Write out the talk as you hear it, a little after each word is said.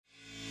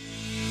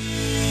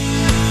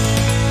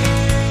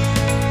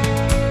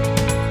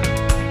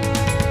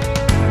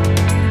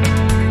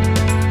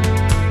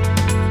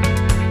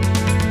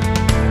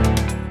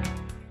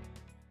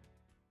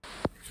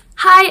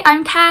Hi,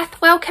 I'm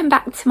Cath. Welcome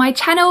back to my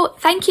channel.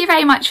 Thank you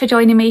very much for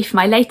joining me for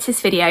my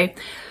latest video,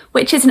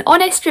 which is an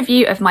honest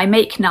review of my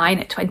Make 9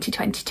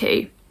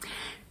 2022.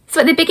 So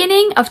at the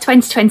beginning of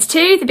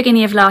 2022, the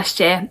beginning of last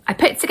year, I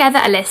put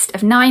together a list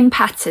of 9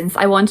 patterns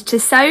I wanted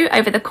to sew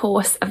over the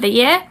course of the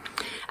year.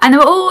 And they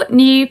were all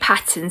new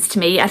patterns to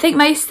me. I think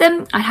most of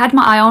them I had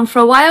my eye on for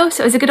a while,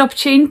 so it was a good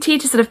opportunity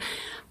to sort of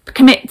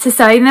commit to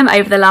sewing them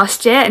over the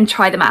last year and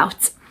try them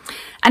out.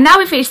 And now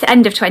we've reached the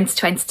end of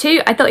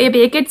 2022, I thought it would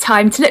be a good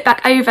time to look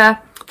back over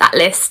that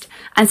list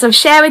and sort of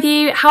share with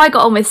you how I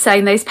got on with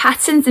sewing those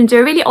patterns and do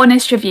a really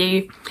honest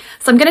review.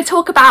 So I'm going to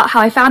talk about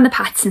how I found the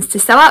patterns to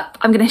sew up,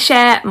 I'm going to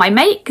share my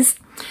makes,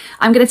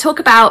 I'm going to talk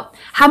about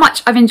how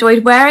much I've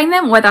enjoyed wearing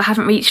them, whether I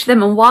haven't reached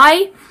them and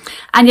why,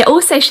 and yet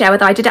also share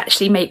whether I did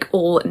actually make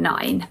all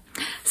 9.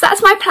 So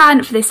that's my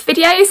plan for this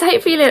video, so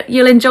hopefully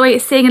you'll enjoy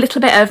seeing a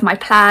little bit of my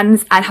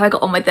plans and how I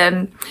got on with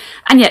them.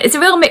 And yeah, it's a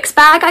real mixed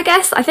bag, I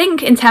guess, I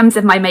think, in terms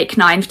of my Make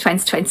 9 for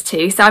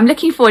 2022, so I'm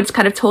looking forward to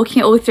kind of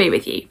talking it all through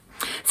with you.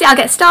 So yeah, I'll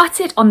get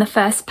started on the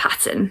first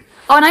pattern.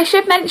 Oh, and I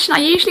should mention, I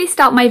usually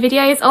start my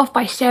videos off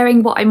by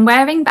sharing what I'm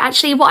wearing, but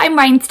actually what I'm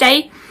wearing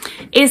today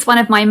is one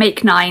of my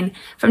Make 9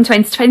 from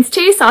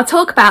 2022, so I'll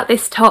talk about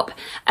this top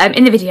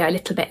in the video a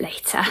little bit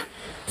later.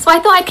 So I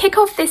thought I'd kick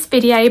off this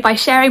video by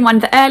sharing one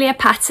of the earlier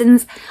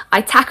patterns I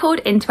tackled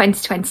in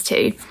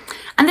 2022.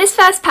 And this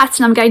first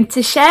pattern I'm going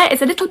to share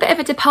is a little bit of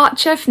a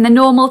departure from the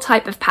normal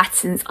type of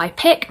patterns I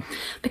pick,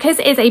 because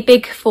it is a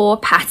Big 4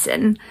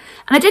 pattern.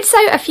 And I did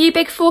sew a few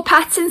Big 4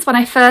 patterns when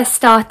I first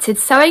started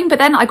sewing, but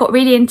then I got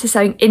really into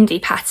sewing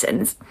indie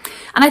patterns.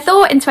 And I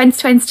thought in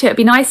 2022 it'd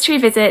be nice to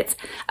revisit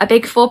a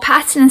Big 4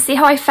 pattern and see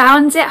how I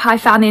found it, how I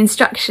found the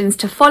instructions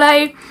to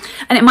follow,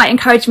 and it might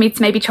encourage me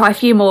to maybe try a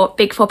few more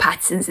Big 4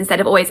 patterns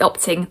instead of always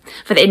opting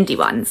for the indie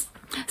ones.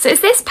 So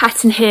it's this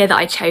pattern here that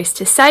I chose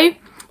to sew,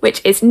 which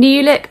is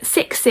New Look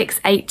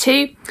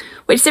 6682,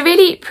 which is a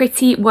really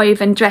pretty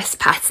woven dress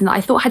pattern that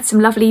I thought had some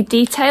lovely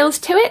details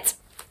to it.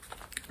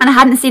 And I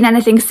hadn't seen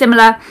anything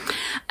similar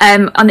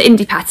on the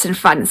indie pattern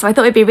front, so I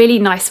thought it'd be a really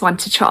nice one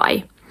to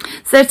try.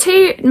 So there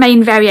are 2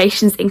 main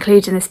variations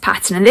included in this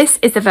pattern, and this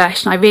is the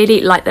version I really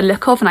like the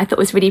look of and I thought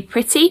was really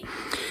pretty.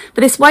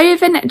 But this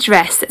woven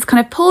dress that's kind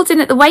of pulled in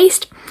at the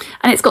waist,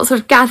 and it's got sort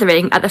of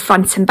gathering at the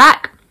front and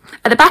back.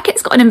 At the back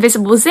it's got an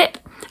invisible zip,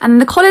 and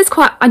the collar's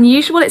quite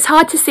unusual. It's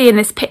hard to see in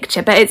this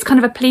picture, but it's kind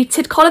of a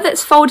pleated collar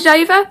that's folded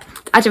over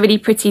to add a really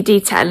pretty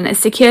detail, and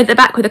it's secured at the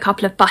back with a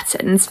couple of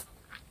buttons.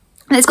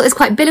 And it's got this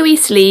quite billowy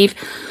sleeve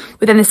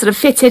within this sort of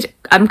fitted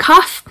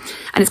cuff,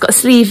 and it's got a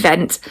sleeve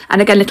vent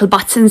and again little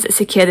buttons that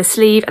secure the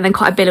sleeve, and then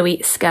quite a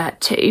billowy skirt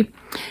too.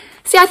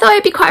 So yeah, I thought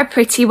it'd be quite a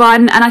pretty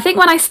one, and I think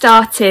when I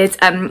started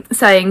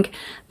sewing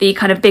the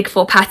kind of Big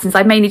 4 patterns,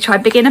 I mainly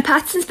tried beginner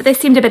patterns, but they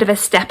seemed a bit of a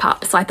step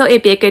up, so I thought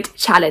it'd be a good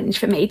challenge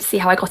for me to see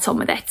how I got on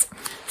with it.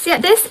 So yeah,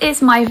 this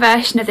is my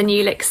version of the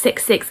New Look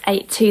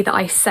 6682 that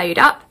I sewed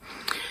up.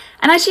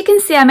 And as you can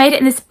see, I made it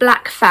in this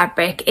black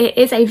fabric. It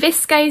is a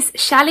viscose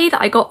challis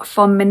that I got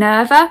from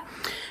Minerva.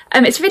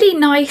 It's really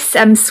nice,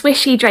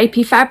 swishy,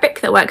 drapey fabric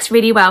that works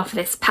really well for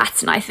this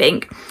pattern, I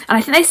think. And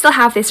I think they still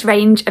have this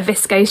range of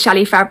viscose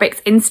challis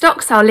fabrics in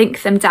stock, so I'll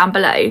link them down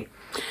below.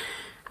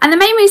 And the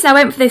main reason I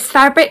went for this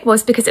fabric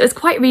was because it was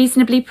quite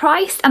reasonably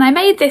priced, and I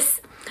made this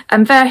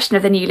version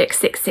of the New Look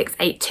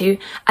 6682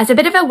 as a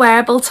bit of a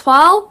wearable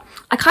toile.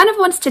 I kind of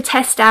wanted to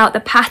test out the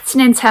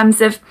pattern in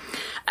terms of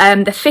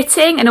the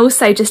fitting, and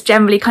also just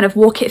generally kind of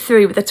walk it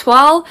through with a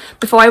toile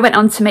before I went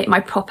on to make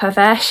my proper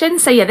version.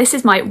 So yeah, this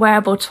is my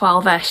wearable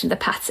toile version of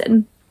the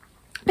pattern.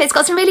 But it's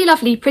got some really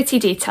lovely pretty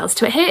details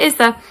to it. Here is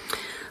the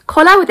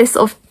collar with this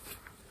sort of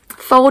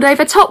fold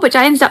over top, which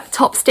I ended up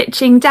top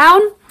stitching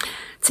down.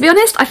 To be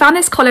honest, I found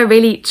this collar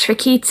really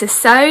tricky to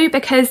sew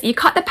because you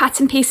cut the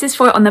pattern pieces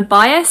for it on the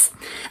bias,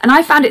 and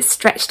I found it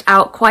stretched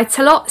out quite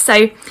a lot,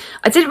 so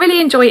I didn't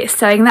really enjoy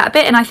sewing that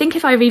bit. And I think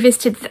if I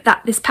revisited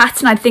this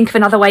pattern, I'd think of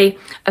another way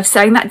of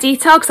sewing that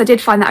detail, because I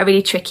did find that a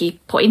really tricky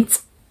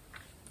point.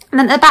 And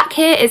then at the back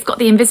here, it's got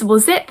the invisible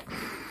zip,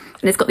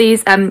 and it's got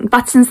these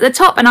buttons at the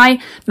top, and I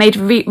made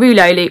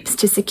rouleau loops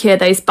to secure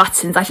those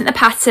buttons. I think the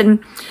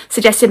pattern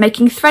suggested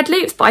making thread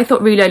loops, but I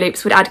thought rouleau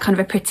loops would add kind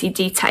of a pretty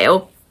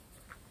detail.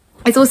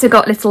 It's also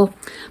got little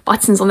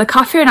buttons on the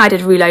cuff here, and I did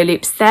rouleau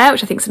loops there,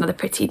 which I think is another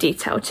pretty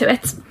detail to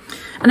it.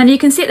 And then you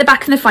can see at the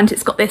back and the front,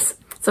 it's got this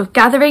sort of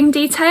gathering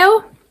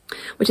detail,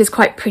 which is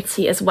quite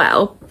pretty as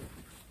well.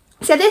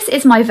 So this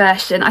is my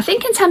version. I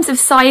think in terms of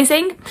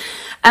sizing,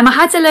 I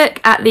had a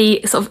look at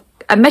the sort of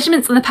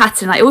measurements on the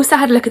pattern. I also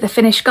had a look at the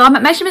finished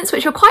garment measurements,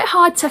 which were quite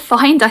hard to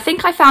find. I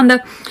think I found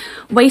the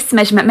waist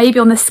measurement maybe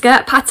on the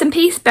skirt pattern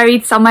piece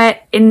buried somewhere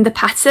in the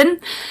pattern.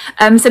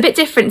 So a bit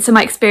different to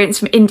my experience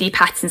from indie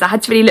patterns. I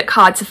had to really look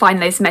hard to find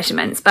those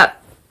measurements,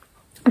 but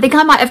I think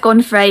I might have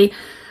gone for a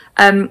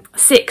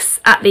 6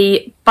 at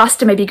the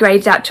bust and maybe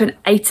graded out to an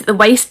 8 at the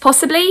waist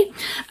possibly,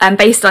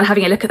 based on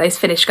having a look at those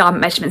finished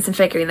garment measurements and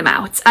figuring them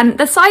out. And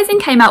the sizing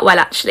came out well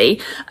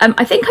actually.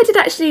 I think I did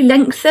actually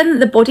lengthen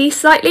the body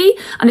slightly,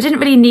 and I didn't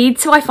really need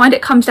to. I find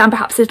it comes down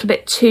perhaps a little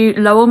bit too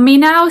low on me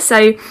now,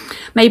 so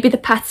maybe the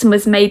pattern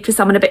was made for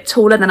someone a bit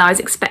taller than I was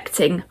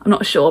expecting. I'm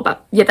not sure,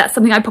 but yeah, that's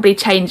something I'd probably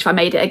change if I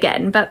made it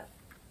again. But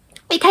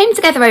it came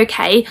together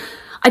okay.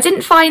 I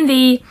didn't find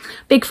the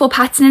Big 4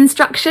 pattern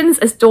instructions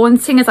as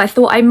daunting as I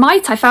thought I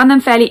might. I found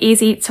them fairly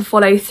easy to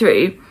follow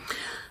through.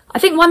 I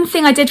think one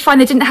thing I did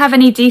find, they didn't have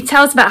any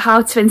details about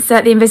how to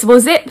insert the invisible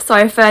zip, so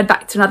I referred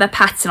back to another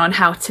pattern on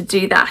how to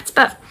do that.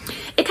 But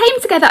it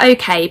came together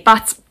okay,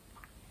 but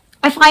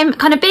if I'm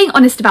kind of being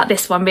honest about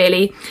this one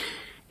really,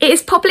 it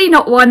is probably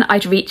not one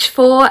I'd reach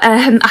for.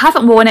 I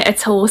haven't worn it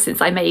at all since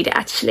I made it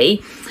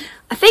actually.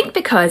 I think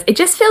because it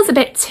just feels a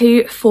bit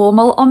too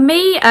formal on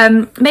me,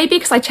 maybe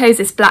because I chose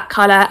this black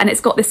colour and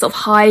it's got this sort of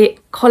high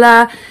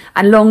collar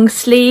and long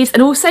sleeves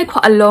and also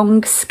quite a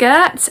long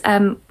skirt.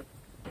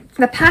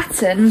 The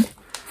pattern,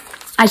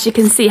 as you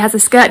can see, has a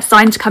skirt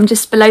designed to come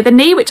just below the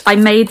knee, which I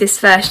made this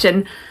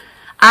version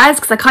as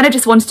because I kind of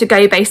just wanted to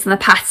go based on the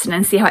pattern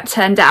and see how it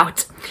turned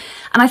out.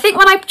 And I think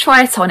when I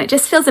try it on, it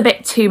just feels a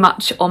bit too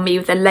much on me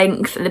with the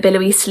length and the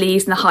billowy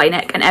sleeves and the high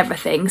neck and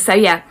everything. So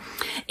yeah,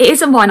 it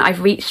isn't one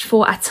I've reached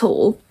for at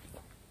all.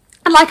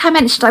 And like I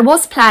mentioned, I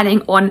was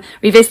planning on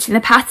revisiting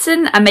the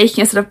pattern and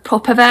making a sort of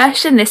proper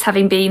version, this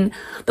having been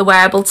the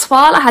wearable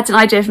toile. I had an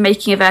idea of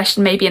making a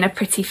version maybe in a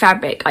pretty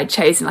fabric I'd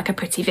chosen, like a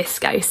pretty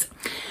viscose.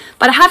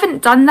 But I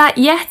haven't done that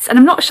yet, and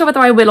I'm not sure whether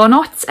I will or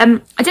not.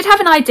 I did have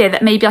an idea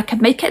that maybe I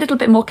could make it a little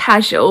bit more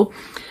casual,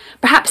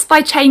 perhaps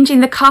by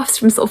changing the cuffs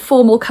from sort of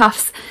formal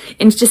cuffs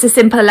into just a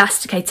simple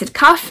elasticated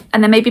cuff,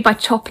 and then maybe by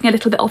chopping a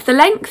little bit off the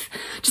length,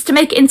 just to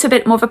make it into a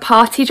bit more of a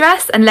party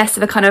dress and less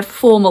of a kind of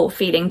formal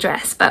feeling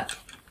dress. But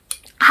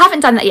I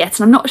haven't done that yet,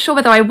 and I'm not sure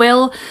whether I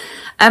will.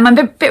 I'm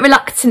a bit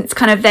reluctant to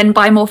kind of then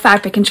buy more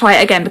fabric and try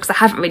it again because I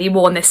haven't really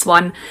worn this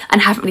one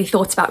and haven't really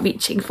thought about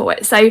reaching for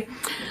it. So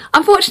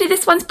unfortunately,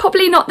 this one's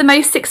probably not the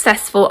most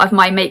successful of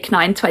my Make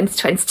 9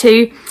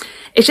 2022.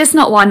 It's just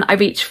not one I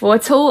reach for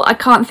at all. I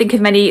can't think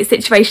of many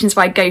situations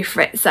where I go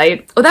for it. So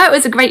although it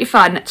was a great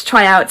fun to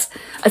try out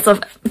a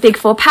sort of Big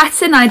 4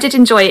 pattern, and I did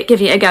enjoy it,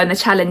 giving it a go and the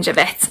challenge of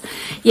it,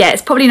 yeah,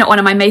 it's probably not one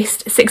of my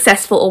most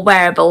successful or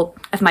wearable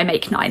of my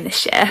Make 9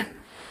 this year.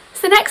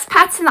 So the next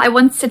pattern that I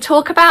wanted to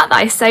talk about that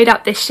I sewed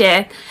up this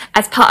year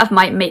as part of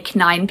my Make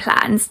 9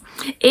 plans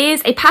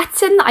is a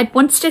pattern that I'd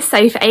wanted to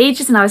sew for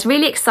ages, and I was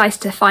really excited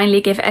to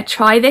finally give it a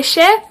try this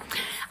year.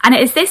 And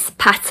it is this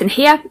pattern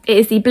here. It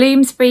is the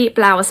Bloomsbury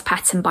blouse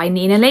pattern by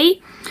Nina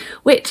Lee,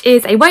 which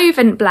is a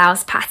woven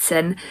blouse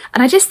pattern.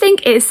 And I just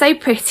think it is so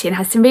pretty and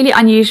has some really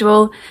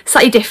unusual,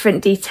 slightly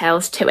different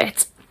details to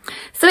it.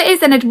 So it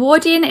is an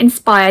Edwardian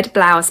inspired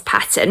blouse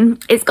pattern.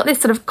 It's got this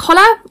sort of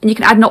collar, and you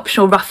can add an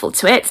optional ruffle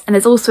to it. And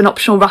there's also an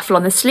optional ruffle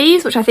on the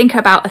sleeves, which I think are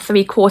about a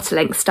 3/4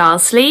 length style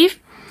sleeve.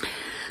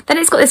 Then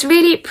it's got this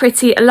really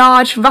pretty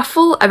large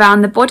ruffle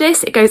around the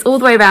bodice. It goes all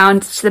the way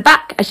around to the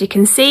back, as you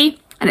can see.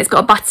 And it's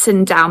got a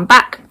button down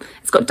back.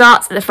 It's got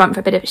darts at the front for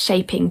a bit of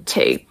shaping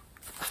too.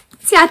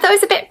 So yeah, I thought it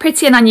was a bit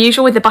pretty and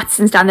unusual with the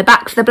buttons down the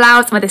back for the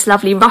blouse and with this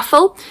lovely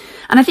ruffle.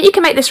 And I think you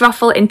can make this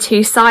ruffle in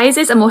 2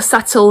 sizes, a more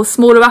subtle,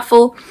 smaller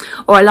ruffle,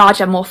 or a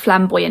larger, more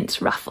flamboyant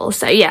ruffle.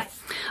 So yeah,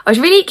 I was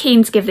really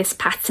keen to give this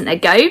pattern a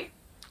go.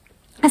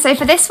 And so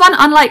for this one,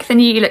 unlike the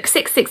New Look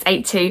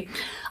 6682,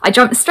 I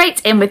jumped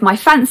straight in with my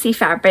fancy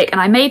fabric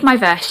and I made my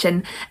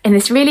version in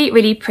this really,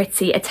 really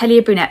pretty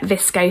Atelier Brunette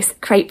viscose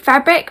crepe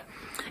fabric.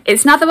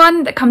 It's another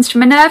one that comes from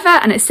Minerva,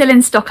 and it's still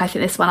in stock, I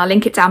think, this one. I'll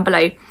link it down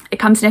below. It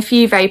comes in a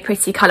few very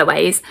pretty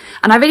colourways,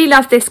 and I really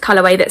love this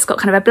colourway that's got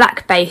kind of a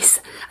black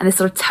base and this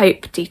sort of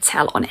taupe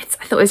detail on it.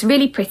 I thought it was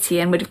really pretty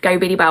and would go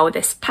really well with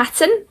this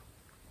pattern.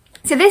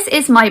 So this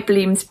is my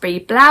Bloomsbury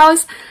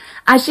blouse.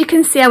 As you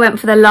can see, I went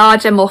for the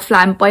larger, more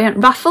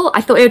flamboyant ruffle. I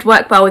thought it would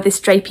work well with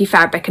this drapey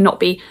fabric and not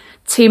be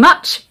too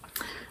much.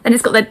 Then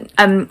it's got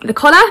the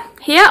collar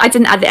here. I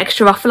didn't add the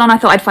extra ruffle on. I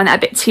thought I'd find that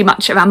a bit too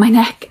much around my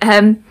neck.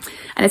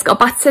 And it's got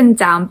a button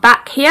down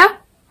back here.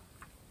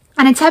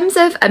 And in terms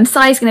of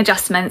sizing and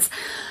adjustments,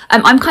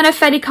 I'm kind of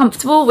fairly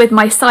comfortable with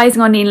my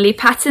sizing on Nina Lee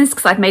patterns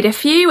because I've made a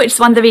few, which is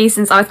one of the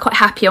reasons I was quite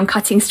happy on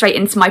cutting straight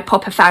into my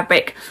proper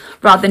fabric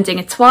rather than doing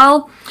a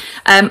toile.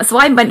 So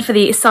I went for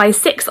the size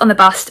 6 on the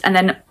bust and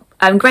then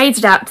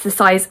graded out to the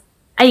size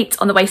 8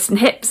 on the waist and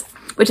hips,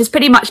 which is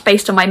pretty much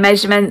based on my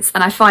measurements.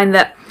 And I find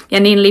that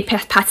Nina Lee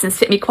patterns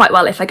fit me quite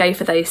well if I go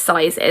for those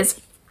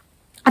sizes.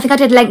 I think I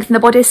did lengthen the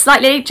bodice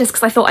slightly just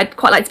because I thought I'd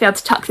quite like to be able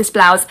to tuck this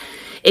blouse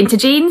into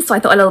jeans, so I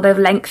thought a little bit of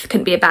length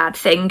couldn't be a bad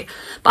thing.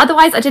 But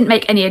otherwise I didn't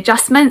make any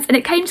adjustments and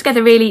it came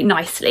together really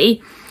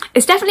nicely.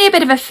 It's definitely a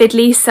bit of a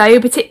fiddly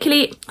sew,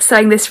 particularly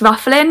sewing this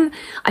ruffle in.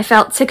 I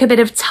felt took a bit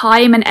of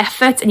time and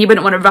effort and you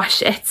wouldn't want to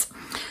rush it.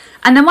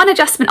 And then one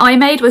adjustment I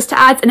made was to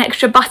add an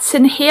extra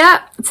button here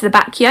to the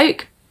back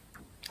yoke.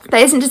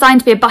 There isn't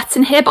designed to be a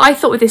button here, but I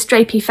thought with this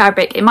drapey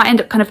fabric it might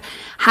end up kind of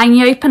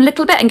hanging open a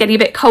little bit and getting a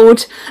bit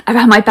cold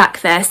around my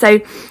back there.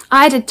 So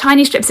I added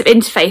tiny strips of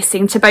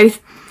interfacing to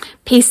both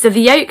pieces of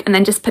the yoke and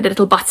then just put a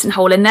little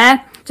buttonhole in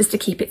there just to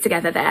keep it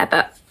together there.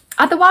 But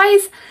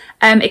otherwise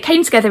it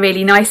came together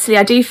really nicely.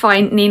 I do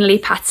find Nina Lee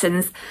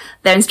patterns,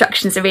 their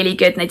instructions are really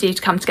good and they do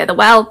come together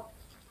well.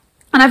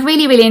 And I've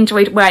really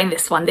enjoyed wearing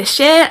this one this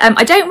year.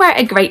 I don't wear it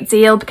a great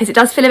deal because it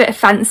does feel a bit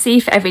fancy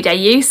for everyday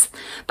use,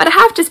 but I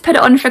have just put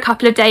it on for a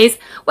couple of days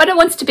when I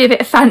wanted to be a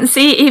bit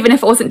fancy, even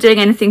if I wasn't doing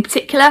anything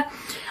particular.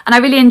 And I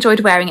really enjoyed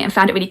wearing it and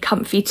found it really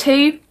comfy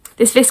too.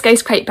 This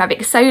viscose crepe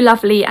fabric is so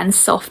lovely and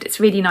soft, it's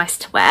really nice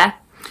to wear.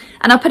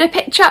 And I'll put a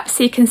picture up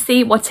so you can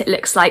see what it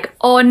looks like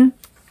on.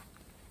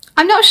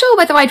 I'm not sure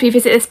whether I'd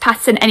revisit this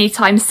pattern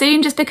anytime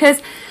soon, just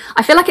because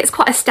I feel like it's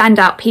quite a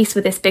standout piece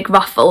with this big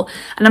ruffle,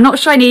 and I'm not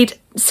sure I need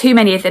too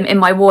many of them in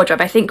my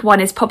wardrobe. I think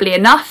one is probably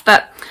enough,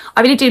 but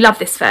I really do love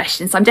this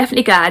version, so I'm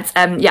definitely glad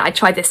yeah, I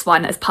tried this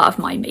one as part of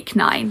my Make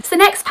 9. So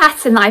the next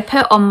pattern that I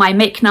put on my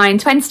Make 9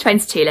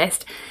 2022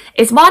 list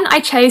is one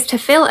I chose to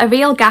fill a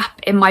real gap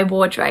in my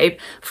wardrobe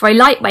for a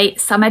lightweight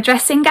summer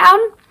dressing gown,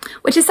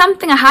 which is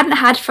something I hadn't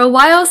had for a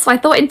while, so I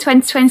thought in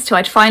 2022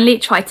 I'd finally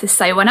try to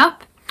sew one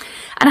up.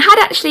 And I had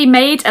actually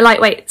made a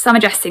lightweight summer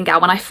dressing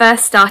gown when I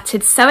first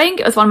started sewing.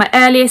 It was one of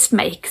my earliest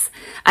makes,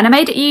 and I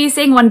made it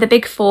using one of the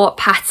Big 4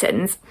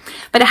 patterns,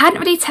 but it hadn't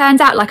really turned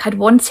out like I'd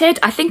wanted.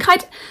 I think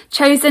I'd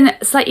chosen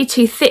slightly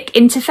too thick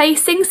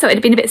interfacing, so it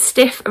had been a bit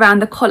stiff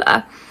around the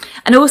collar.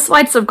 And also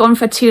I'd sort of gone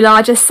for a too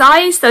large a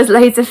size. There was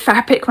loads of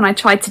fabric when I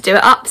tried to do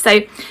it up, so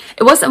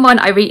it wasn't one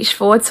I reached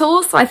for at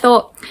all. So I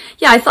thought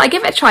I'd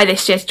give it a try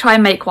this year to try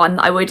and make one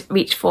that I would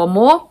reach for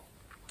more.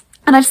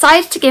 And I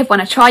decided to give one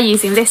a try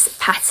using this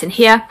pattern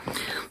here,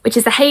 which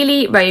is the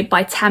Hayley robe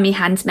by Tammy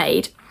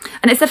Handmade.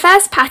 And it's the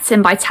first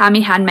pattern by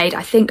Tammy Handmade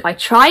I think I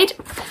tried.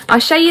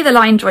 I'll show you the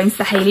line drawings for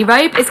the Hayley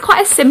robe. It's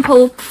quite a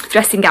simple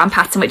dressing gown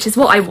pattern, which is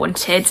what I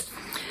wanted.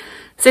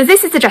 So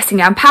this is the dressing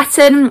gown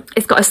pattern.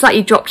 It's got a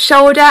slightly dropped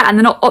shoulder and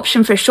an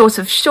option for a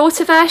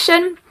shorter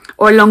version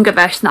or a longer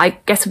version that I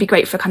guess would be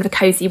great for kind of a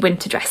cosy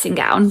winter dressing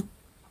gown.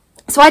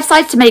 So I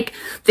decided to make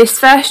this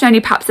version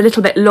only perhaps a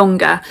little bit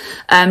longer,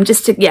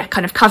 just to,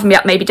 kind of cover me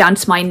up maybe down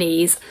to my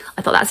knees.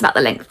 I thought that's about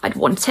the length I'd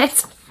want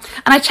it.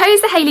 And I chose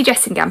the Hayley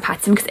dressing gown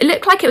pattern because it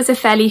looked like it was a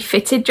fairly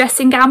fitted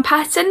dressing gown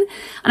pattern,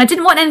 and I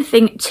didn't want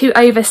anything too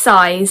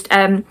oversized,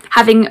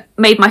 having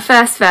made my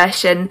first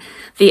version,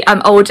 the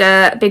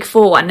older Big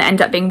 4 one,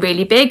 ended up being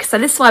really big. So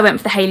this is why I went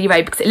for the Hayley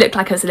robe, because it looked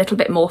like it was a little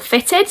bit more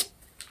fitted.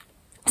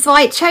 So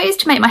I chose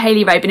to make my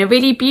Hayley robe in a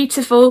really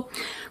beautiful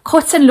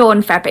cotton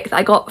lawn fabric that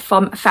I got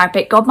from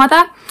Fabric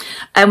Godmother,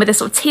 with a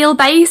sort of teal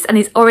base and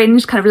these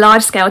orange kind of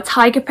large scale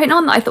tiger print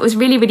on that I thought was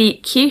really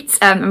cute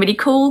and really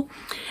cool.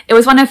 It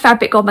was one of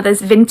Fabric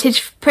Godmother's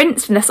vintage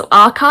prints from their sort of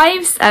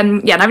archives,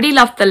 and I really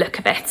loved the look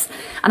of it,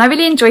 and I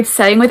really enjoyed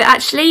sewing with it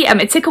actually.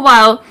 It took a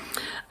while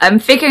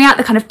figuring out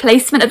the kind of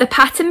placement of the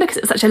pattern because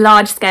it was such a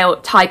large scale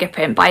tiger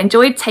print, but I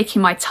enjoyed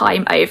taking my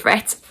time over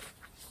it.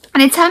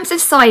 And in terms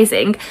of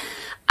sizing,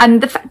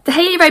 and the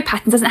Hayley robe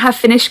pattern doesn't have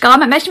finished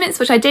garment measurements,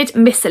 which I did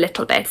miss a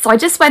little bit. So I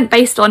just went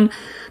based on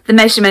the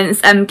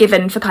measurements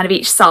given for kind of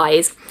each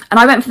size. And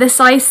I went for the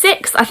size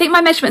 6. I think my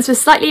measurements were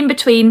slightly in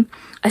between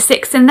a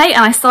 6 and 8,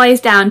 and I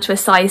sized down to a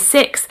size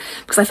 6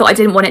 because I thought I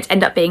didn't want it to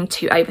end up being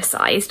too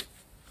oversized.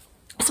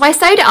 So I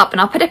sewed it up, and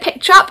I'll put a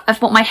picture up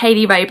of what my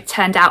Hayley robe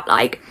turned out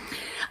like.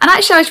 And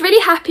actually I was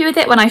really happy with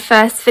it when I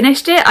first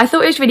finished it. I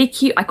thought it was really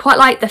cute. I quite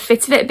liked the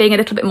fit of it being a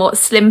little bit more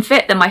slim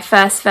fit than my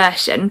first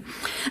version.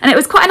 And it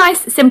was quite a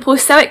nice simple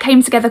sew. It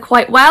came together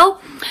quite well.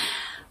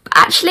 But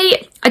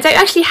actually, I don't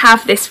actually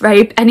have this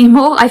robe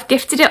anymore. I've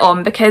gifted it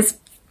on because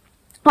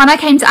when I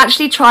came to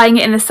actually trying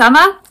it in the summer,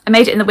 I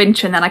made it in the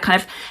winter and then I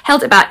kind of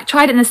held it back,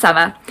 tried it in the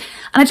summer.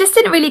 And I just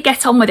didn't really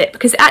get on with it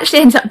because it actually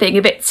ended up being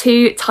a bit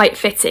too tight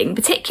fitting,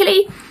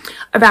 particularly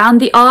around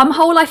the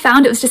armhole. I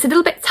found it was just a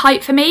little bit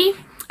tight for me.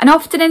 And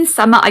often in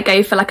summer I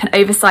go for like an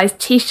oversized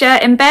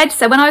t-shirt in bed.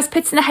 So when I was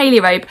putting the Hayley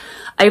robe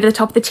over the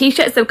top of the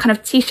t-shirts, the kind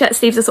of t-shirt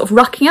sleeves are sort of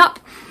rucking up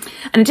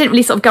and it didn't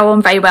really sort of go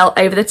on very well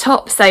over the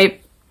top. So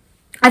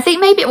I think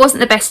maybe it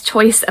wasn't the best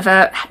choice of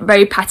a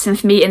robe pattern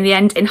for me in the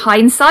end in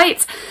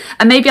hindsight.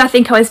 And maybe I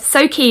think I was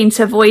so keen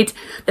to avoid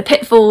the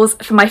pitfalls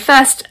from my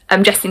first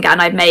dressing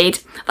gown I'd made.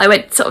 I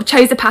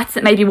chose a pattern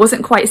that maybe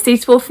wasn't quite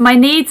suitable for my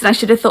needs, and I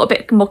should have thought a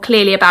bit more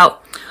clearly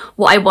about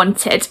what I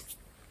wanted.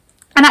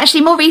 And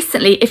actually more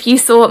recently, if you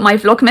saw my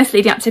Vlogmas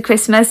leading up to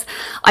Christmas,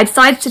 I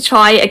decided to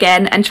try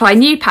again and try a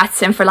new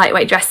pattern for a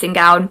lightweight dressing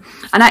gown.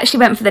 And I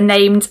actually went for the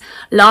named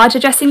larger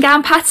dressing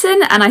gown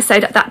pattern, and I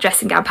sewed up that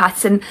dressing gown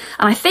pattern.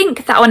 And I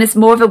think that one is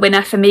more of a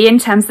winner for me in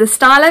terms of the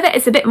style of it.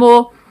 It's a bit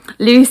more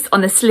loose on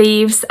the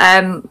sleeves.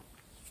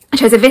 I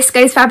chose a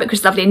viscose fabric, which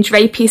is lovely and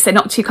drapey, so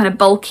not too kind of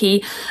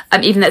bulky,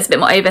 even though it's a bit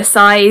more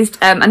oversized.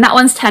 And that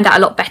one's turned out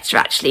a lot better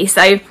actually.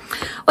 So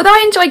although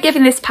I enjoyed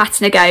giving this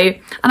pattern a go,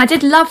 and I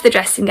did love the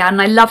dressing gown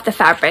and I loved the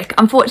fabric,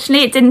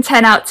 unfortunately it didn't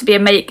turn out to be a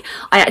make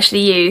I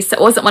actually used. So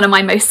it wasn't one of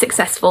my most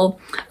successful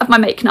of my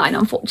Make 9,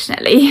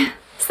 unfortunately.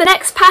 So the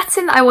next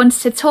pattern that I wanted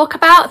to talk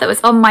about that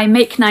was on my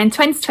Make 9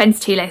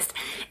 2022 list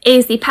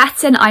is the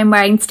pattern I'm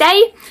wearing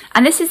today,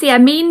 and this is the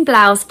Ermine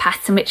blouse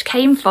pattern, which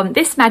came from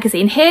this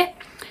magazine here,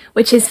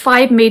 which is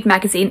 5 Mood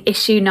magazine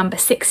issue number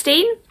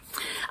 16.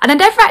 And I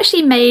never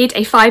actually made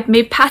a 5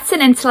 Mood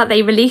pattern until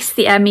they released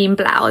the Ermine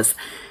blouse,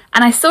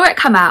 and I saw it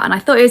come out and I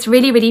thought it was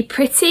really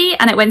pretty,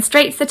 and it went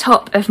straight to the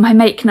top of my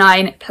Make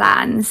 9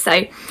 plans.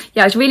 So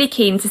yeah, I was really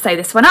keen to sew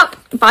this one up,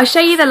 but I'll show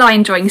you the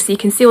line drawings so you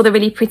can see all the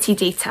really pretty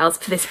details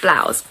for this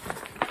blouse.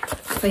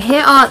 So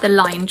here are the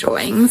line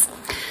drawings.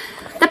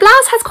 The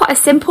blouse has quite a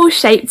simple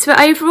shape to it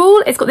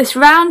overall. It's got this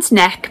round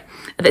neck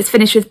that's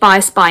finished with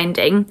bias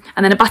binding,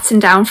 and then a button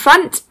down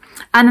front,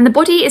 and then the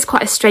body is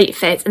quite a straight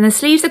fit, and the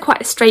sleeves are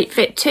quite a straight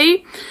fit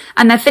too,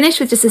 and they're finished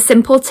with just a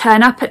simple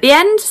turn up at the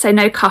end, so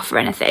no cuff or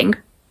anything.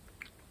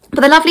 But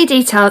the lovely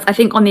details, I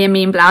think, on the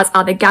Ermine blouse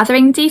are the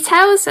gathering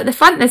details. So at the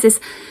front, there's this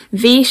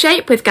V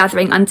shape with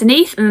gathering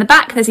underneath, and in the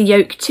back, there's a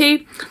yoke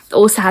too that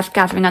also has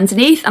gathering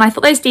underneath. And I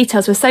thought those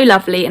details were so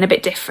lovely and a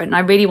bit different, and I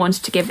really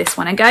wanted to give this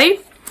one a go.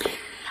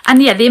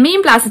 And yeah, the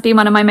Ermine blouse has been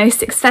one of my most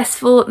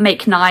successful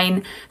Make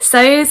 9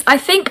 sews. I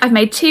think I've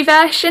made 2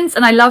 versions,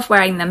 and I love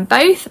wearing them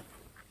both.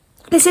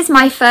 This is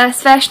my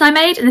first version I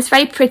made in this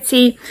very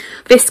pretty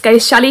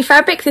viscose challis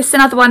fabric. This is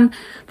another one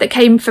that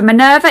came from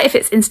Minerva. If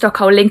it's in stock,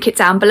 I'll link it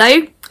down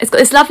below. It's got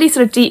this lovely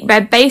sort of deep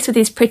red base with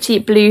these pretty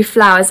blue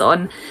flowers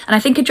on. And I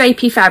think a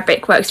drapey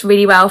fabric works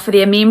really well for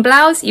the Ermine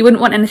blouse. You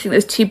wouldn't want anything that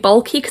was too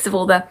bulky because of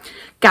all the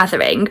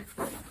gathering.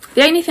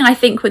 The only thing I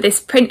think with this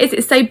print is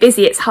it's so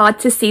busy, it's hard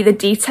to see the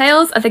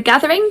details of the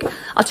gathering.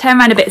 I'll turn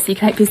around a bit so you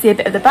can hopefully see a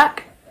bit of the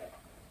back.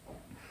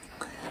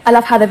 I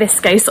love how the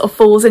viscose sort of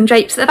falls and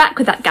drapes at the back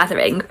with that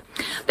gathering.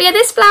 But yeah,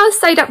 this blouse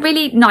sewed up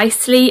really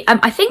nicely.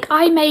 I think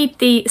I made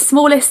the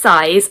smallest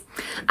size.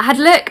 I had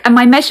a look and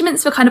my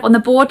measurements were kind of on the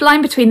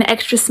borderline between the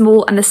extra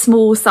small and the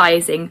small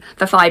sizing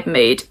for 5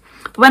 Mood.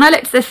 But when I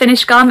looked at the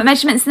finished garment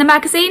measurements in the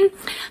magazine,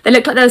 they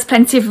looked like there was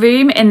plenty of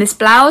room in this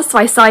blouse, so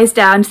I sized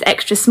down to the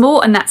extra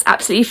small, and that's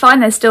absolutely fine.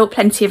 There's still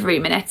plenty of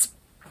room in it.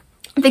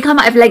 I think I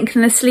might have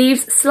lengthened the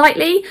sleeves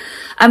slightly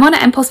on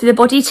it, and possibly the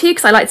body too,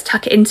 because I like to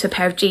tuck it into a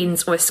pair of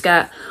jeans or a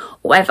skirt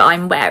or whatever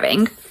I'm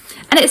wearing.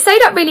 And it's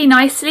sewed up really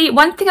nicely.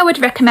 One thing I would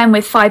recommend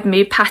with 5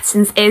 Mood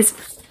patterns is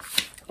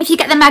if you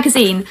get the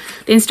magazine,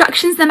 the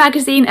instructions in the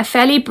magazine are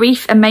fairly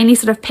brief and mainly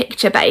sort of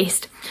picture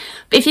based.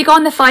 But if you go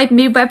on the 5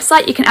 Mood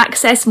website, you can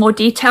access more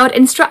detailed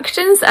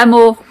instructions that are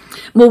more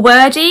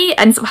wordy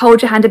and sort of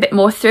hold your hand a bit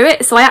more through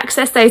it. So I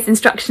accessed those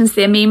instructions to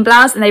the Ermine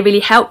blouse, and they really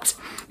helped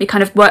me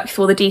kind of work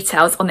through all the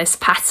details on this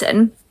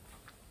pattern.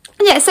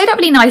 And yeah, it sewed up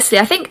really nicely.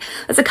 I think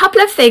there's a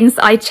couple of things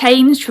that I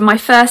changed from my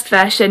first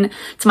version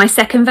to my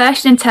second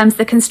version in terms of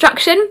the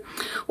construction.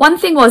 One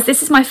thing was,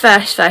 this is my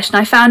first version,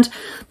 I found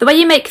the way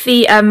you make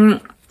the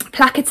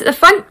plackets at the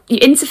front, you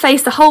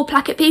interface the whole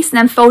placket piece and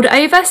then fold it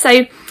over. So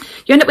you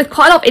end up with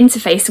quite a lot of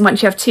interfacing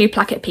once you have 2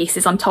 placket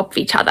pieces on top of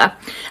each other.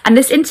 And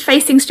this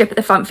interfacing strip at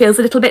the front feels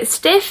a little bit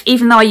stiff,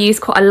 even though I use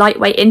quite a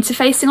lightweight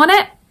interfacing on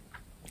it.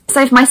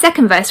 So for my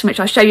second version,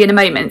 which I'll show you in a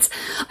moment,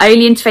 I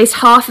only interfaced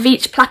half of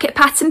each placket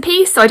pattern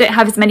piece, so I don't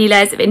have as many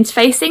layers of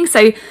interfacing,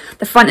 so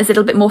the front is a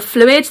little bit more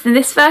fluid than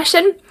this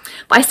version,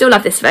 but I still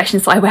love this version,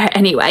 so I wear it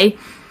anyway.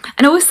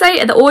 And also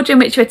the order in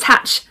which you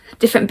attach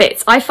different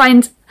bits, I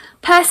find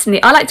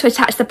personally I like to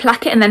attach the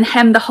placket and then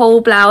hem the whole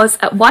blouse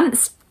at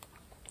once.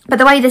 But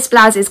the way this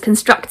blouse is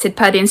constructed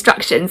per the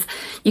instructions,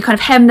 you kind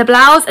of hem the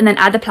blouse and then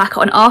add the placket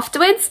on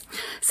afterwards.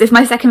 So for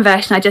my second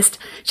version, I just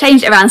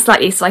changed it around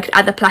slightly so I could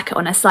add the placket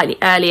on a slightly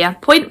earlier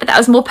point, but that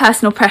was more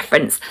personal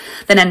preference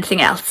than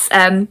anything else.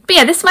 But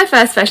yeah, this is my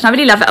first version. I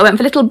really love it. I went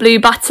for little blue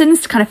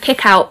buttons to kind of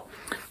pick out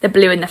the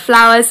blue in the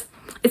flowers.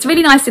 It's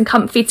really nice and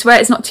comfy to wear.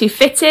 It's not too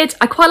fitted.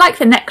 I quite like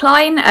the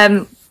neckline.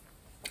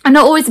 I'm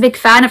not always a big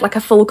fan of like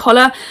a full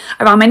collar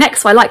around my neck,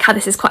 so I like how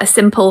this is quite a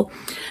simple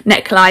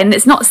neckline.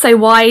 It's not so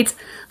wide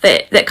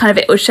that kind of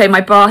it will show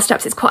my bra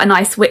straps. It's quite a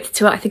nice width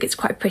to it. I think it's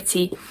quite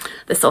pretty,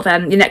 the sort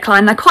of the neckline.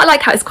 And I quite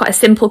like how it's quite a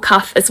simple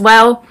cuff as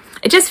well.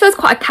 It just feels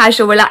quite a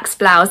casual, relaxed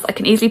blouse that I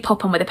can easily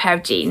pop on with a pair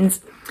of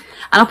jeans.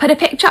 And I'll put a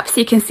picture up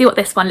so you can see what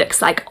this one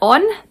looks like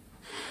on.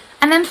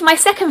 And then for my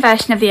second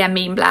version of the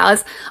Ermine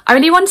blouse, I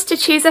really wanted to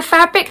choose a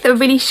fabric that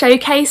would really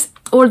showcase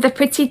all of the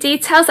pretty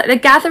details, like the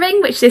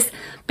gathering, which this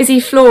busy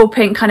floral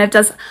print kind of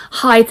does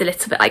hide a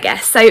little bit, I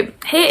guess. So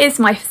here is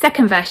my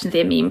second version of the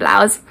Ermine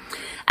blouse.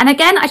 And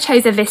again, I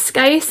chose a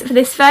viscose for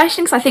this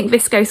version because I think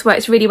viscose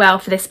works really well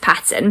for this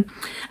pattern.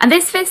 And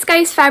this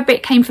viscose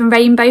fabric came from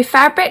Rainbow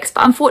Fabrics,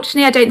 but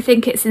unfortunately I don't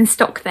think it's in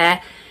stock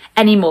there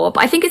anymore.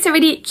 But I think it's a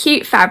really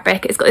cute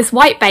fabric. It's got this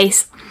white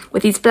base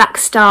with these black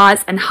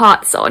stars and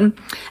hearts on.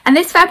 And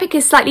this fabric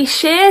is slightly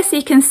sheer, so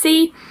you can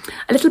see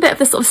a little bit of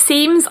the sort of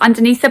seams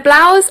underneath the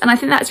blouse, and I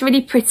think that's really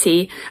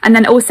pretty. And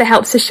then it also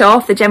helps to show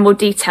off the general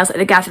details like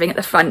the gathering at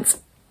the front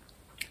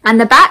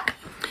and the back.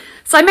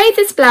 So I made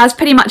this blouse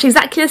pretty much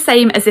exactly the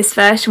same as this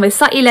version, with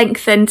slightly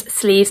lengthened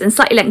sleeves and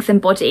slightly lengthened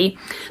body.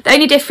 The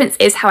only difference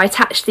is how I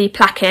attached the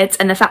placket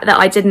and the fact that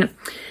I didn't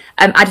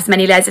add as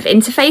many layers of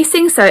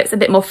interfacing, so it's a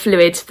bit more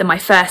fluid than my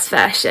first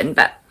version.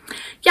 But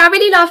yeah, I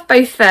really love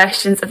both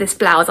versions of this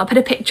blouse. I'll put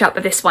a picture up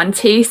of this one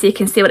too so you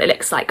can see what it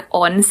looks like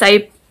on. So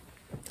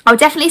I would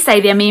definitely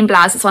say the Amin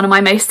blouse is one of my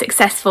most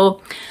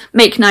successful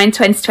Make 9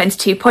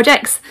 2022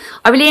 projects.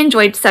 I really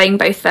enjoyed sewing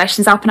both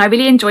versions up and I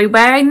really enjoy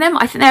wearing them.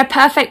 I think they're a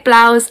perfect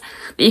blouse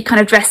that you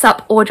kind of dress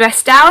up or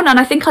dress down, and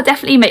I think I'll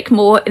definitely make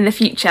more in the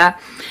future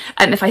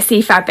if I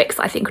see fabrics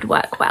that I think would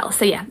work well.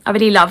 So yeah, I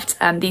really loved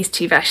these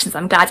two versions.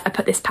 I'm glad I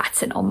put this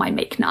pattern on my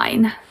Make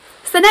 9.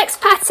 So the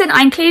next pattern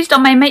I included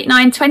on my Make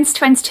 9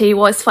 2022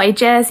 was for a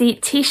jersey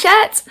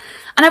t-shirt.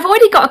 And I've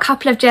already got a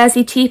couple of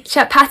jersey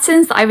t-shirt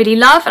patterns that I really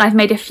love and I've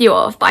made a few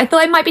of, but I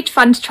thought it might be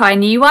fun to try a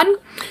new one.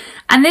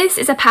 And this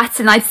is a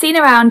pattern I'd seen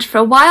around for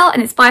a while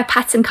and it's by a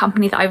pattern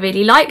company that I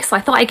really like, so I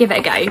thought I'd give it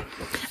a go.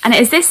 And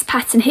it is this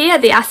pattern here,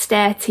 the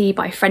Astaire Tee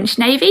by French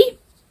Navy.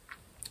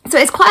 So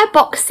it's quite a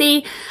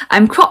boxy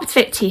cropped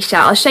fit t-shirt.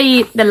 I'll show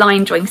you the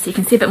line drawing so you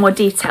can see a bit more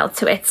detail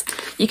to it.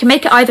 You can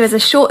make it either as a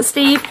short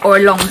sleeve or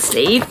a long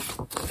sleeve,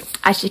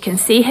 as you can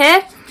see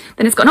here.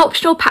 Then it's got an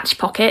optional patch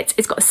pocket,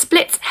 it's got a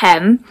split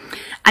hem,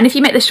 and if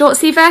you make the short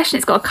sleeve version,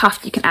 it's got a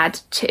cuff you can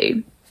add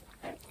too.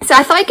 So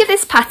I thought I'd give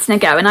this pattern a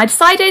go, and I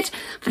decided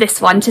for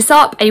this one to sew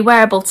up a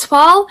wearable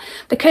toile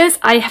because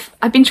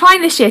I've been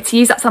trying this year to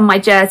use up some of my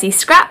jersey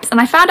scraps, and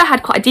I found I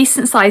had quite a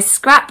decent sized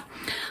scrap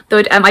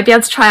that I'd be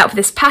able to try out for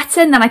this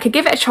pattern. Then I could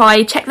give it a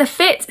try, check the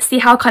fit, see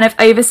how kind of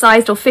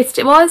oversized or fitted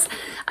it was,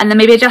 and then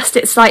maybe adjust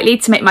it slightly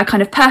to make my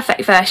kind of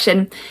perfect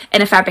version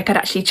in a fabric I'd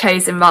actually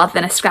chosen rather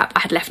than a scrap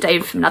I had left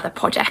over from another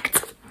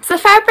project. So the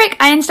fabric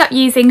I ended up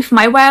using for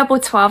my wearable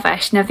toile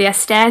version of the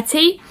Astaire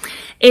Tee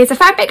is a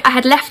fabric I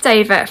had left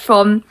over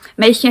from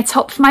making a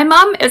top for my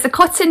mum. It was a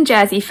cotton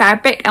jersey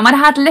fabric, and when I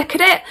had a look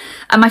at it,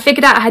 I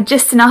figured out I had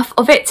just enough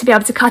of it to be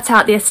able to cut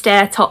out the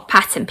Astaire top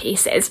pattern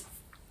pieces.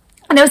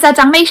 And it was a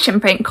Dalmatian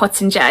print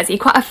cotton jersey,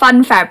 quite a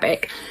fun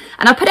fabric.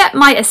 And I'll put up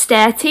my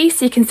Astaire Tee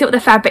so you can see what the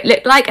fabric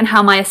looked like and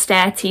how my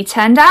Astaire Tee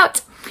turned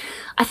out.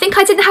 I think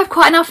I didn't have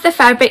quite enough of the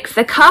fabric for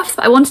the cuffs,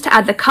 but I wanted to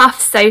add the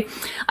cuffs, so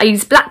I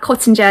used black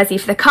cotton jersey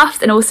for the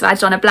cuffs and also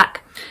added on a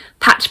black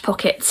patch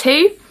pocket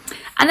too.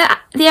 And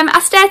the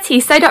Astaire Tee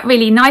sewed up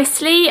really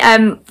nicely.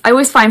 I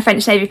always find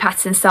French Navy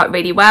patterns sew up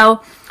really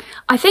well.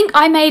 I think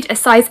I made a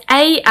size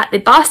A at the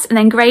bust and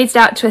then graded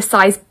out to a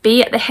size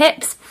B at the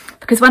hips,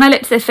 because when I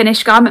looked at the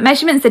finished garment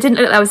measurements, there didn't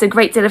look like there was a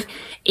great deal of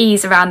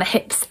ease around the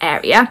hips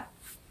area.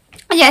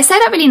 And yeah, it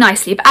sewed up really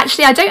nicely, but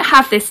actually I don't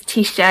have this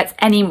t-shirt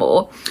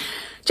anymore,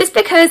 just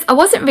because I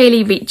wasn't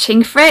really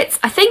reaching for it.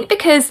 I think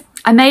because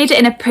I made it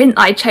in a print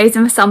I'd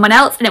chosen for someone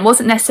else and it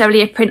wasn't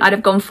necessarily a print I'd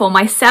have gone for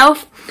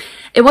myself.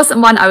 It wasn't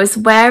one I was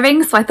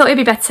wearing, so I thought it'd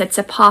be better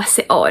to pass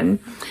it on.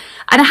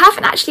 And I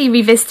haven't actually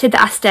revisited the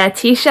Astaire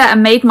t-shirt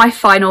and made my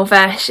final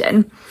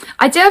version.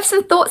 I do have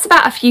some thoughts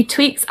about a few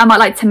tweaks I might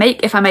like to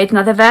make if I made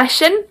another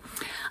version.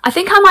 I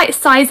think I might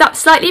size up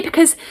slightly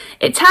because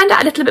it turned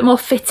out a little bit more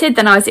fitted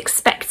than I was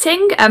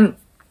expecting.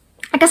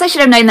 I guess I should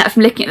have known that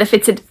from looking at the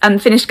fitted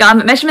finished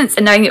garment measurements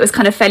and knowing it was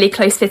kind of fairly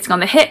close fitting on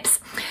the hips.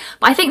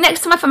 But I think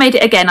next time if I made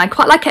it again, I'd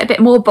quite like it a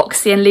bit more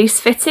boxy and loose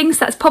fitting,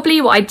 so that's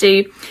probably what I'd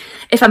do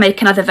if I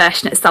make another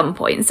version at some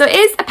point. So it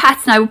is a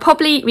pattern I will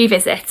probably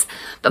revisit,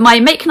 but my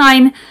Make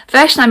 9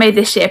 version I made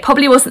this year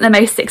probably wasn't the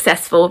most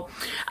successful.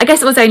 I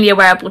guess it was only a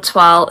wearable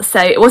toile,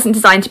 so it wasn't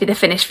designed to be the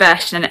finished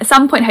version, and at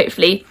some point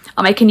hopefully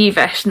I'll make a new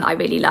version that I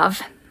really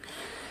love.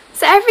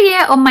 So every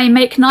year on my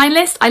Make 9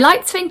 list, I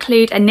like to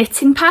include a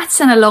knitting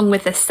pattern along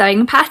with the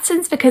sewing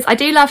patterns because I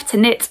do love to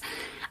knit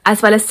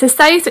as well as to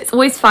sew, so it's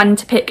always fun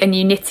to pick a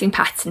new knitting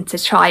pattern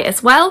to try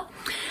as well.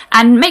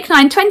 And Make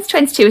 9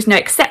 2022 is no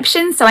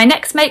exception, so my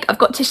next make I've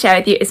got to share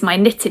with you is my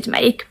knitted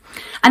make.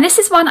 And this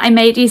is one I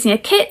made using a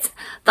kit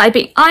that I've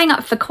been eyeing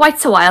up for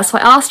quite a while, so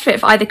I asked for it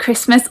for either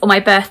Christmas or my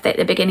birthday at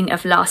the beginning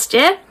of last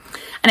year.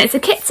 And it's a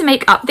kit to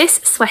make up this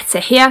sweater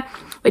here,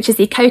 which is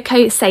the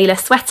Cocoa Sailor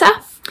sweater.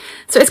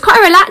 So it's quite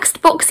a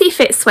relaxed, boxy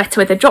fit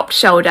sweater with a dropped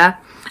shoulder,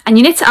 and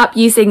you knit it up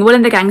using Wool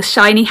 & the Gang's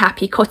Shiny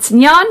Happy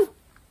cotton yarn,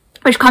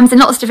 which comes in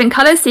lots of different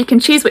colours, so you can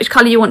choose which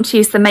colour you want to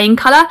use the main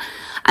colour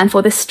and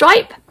for the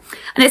stripe.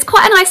 And it's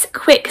quite a nice,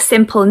 quick,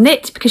 simple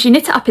knit because you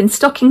knit it up in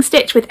stocking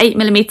stitch with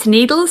 8mm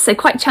needles, so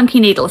quite chunky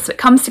needles, so it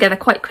comes together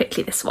quite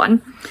quickly, this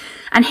one.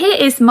 And here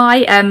is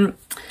my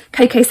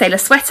Cocoa Sailor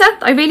sweater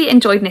that I really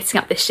enjoyed knitting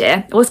up this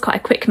year. It was quite a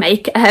quick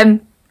make.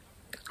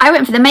 I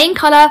went for the main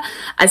colour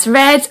as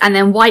red and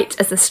then white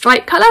as the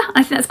stripe colour.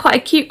 I think that's quite a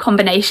cute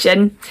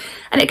combination.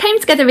 And it came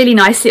together really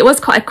nicely. It was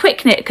quite a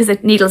quick knit because the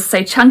needles are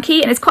so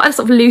chunky, and it's quite a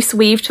sort of loose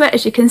weave to it,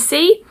 as you can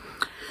see.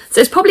 So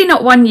it's probably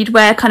not one you'd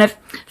wear kind of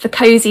for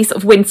cosy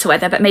sort of winter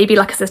weather, but maybe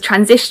like as a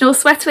transitional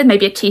sweater with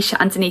maybe a t-shirt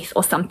underneath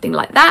or something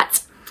like that.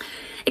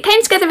 It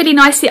came together really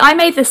nicely. I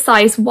made the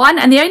size 1,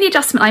 and the only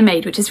adjustment I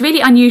made, which is really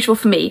unusual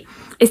for me,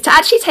 is to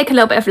actually take a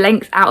little bit of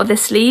length out of the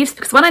sleeves,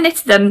 because when I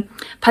knitted them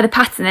per the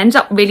pattern, they ended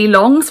up really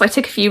long, so I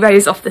took a few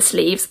rows off the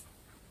sleeves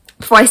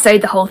before I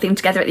sewed the whole thing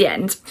together at the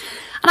end.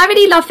 And I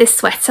really love this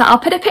sweater. I'll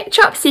put a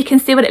picture up so you can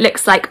see what it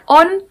looks like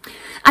on.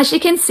 As you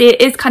can see,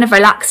 it is kind of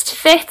relaxed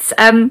fit,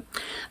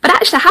 But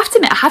actually I have to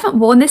admit I haven't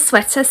worn this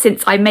sweater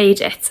since I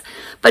made it,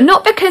 but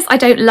not because I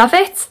don't love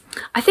it.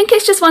 I think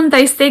it's just one of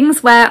those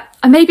things where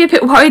I may be a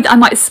bit worried that I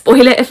might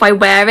spoil it if I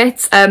wear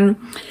it,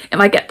 it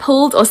might get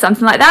pulled or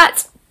something like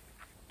that.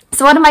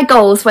 So one of my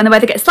goals when the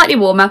weather gets slightly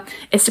warmer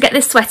is to get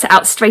this sweater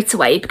out straight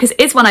away, because it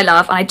is one I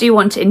love and I do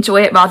want to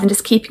enjoy it rather than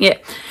just keeping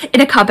it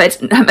in a cupboard,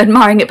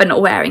 admiring it but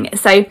not wearing it.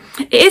 So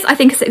it is, I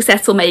think, a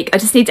successful make. I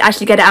just need to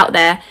actually get it out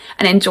there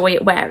and enjoy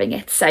it wearing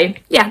it. So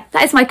yeah,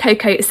 that is my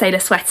Cocoa Sailor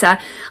sweater.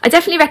 I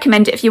definitely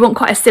recommend it if you want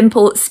quite a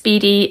simple,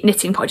 speedy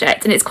knitting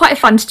project, and it's quite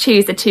fun to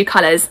choose the two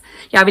colours.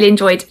 Yeah, I really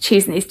enjoyed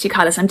choosing these two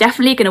colours. I'm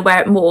definitely going to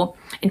wear it more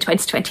in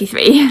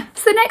 2023.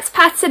 So the next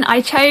pattern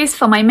I chose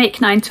for my Make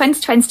 9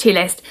 2022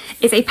 list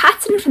is a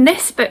pattern from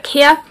this book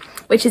here,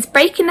 which is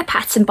Breaking the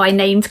Pattern by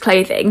Named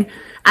Clothing.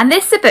 And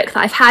this is a book that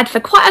I've had for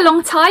quite a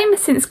long time,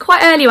 since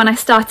quite early when I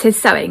started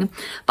sewing,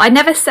 but I'd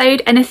never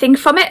sewed anything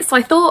from it. So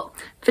I thought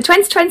for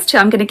 2022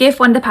 I'm going to give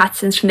one of the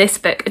patterns from this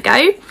book a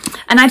go,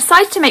 and I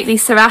decided to make the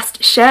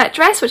Sarast shirt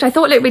dress, which I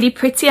thought looked really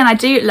pretty, and I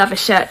do love a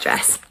shirt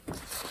dress.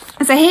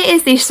 So here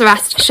is the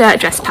Sarast shirt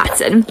dress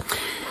pattern.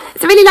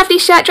 It's a really lovely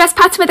shirt dress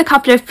pattern with a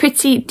couple of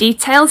pretty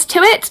details to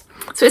it.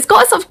 So it's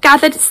got a sort of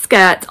gathered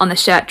skirt on the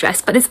shirt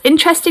dress, but this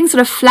interesting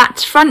sort of flat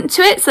front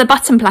to it, so the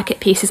button placket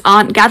pieces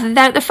aren't gathered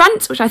there at the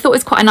front, which I thought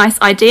was quite a nice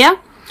idea.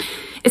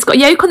 It's got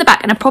yoke on the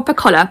back and a proper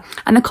collar,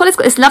 and the collar's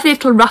got this lovely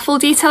little ruffle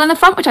detail on the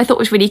front, which I thought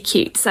was really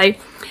cute. So yeah,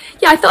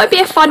 I thought it'd be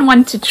a fun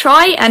one to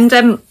try. And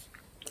the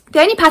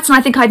only pattern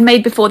I think I'd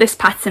made before this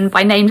pattern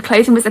by Named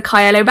Clothing was a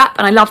Kyolo wrap,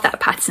 and I love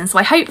that pattern, so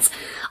I hoped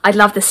I'd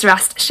love the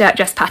Sarast shirt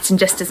dress pattern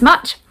just as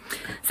much.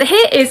 So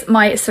here is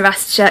my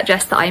Sarast shirt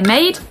dress that I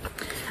made,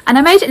 and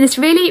I made it in this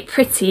really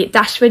pretty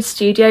Dashwood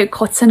Studio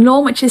cotton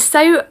lawn, which is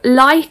so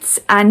light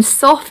and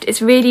soft.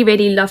 It's really,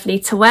 really lovely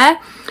to wear.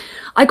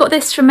 I got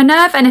this from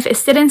Minerva, and if it's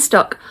still in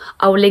stock,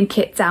 I'll link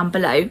it down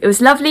below. It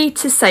was lovely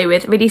to sew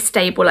with, really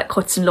stable like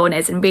cotton lawn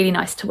is, and really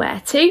nice to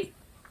wear too.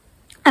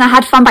 And I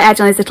had fun by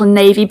adding on these little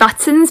navy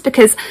buttons,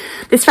 because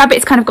this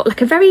fabric's kind of got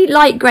like a very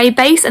light grey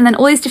base and then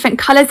all these different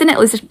colours in it,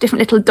 all these different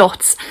little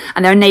dots,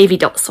 and there are navy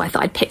dots, so I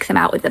thought I'd pick them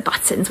out with the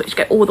buttons, which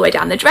go all the way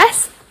down the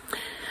dress.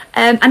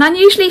 And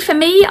unusually for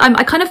me,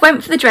 I kind of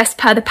went for the dress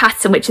per the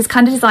pattern, which is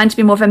kind of designed to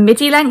be more of a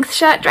midi length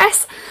shirt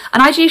dress,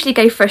 and I'd usually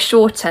go for a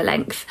shorter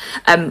length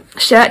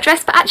shirt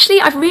dress, but actually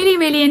I've really,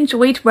 really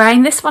enjoyed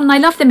wearing this one, and I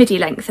love the midi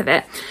length of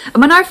it.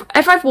 And whenever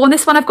I've worn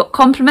this one, I've got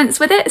compliments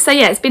with it, so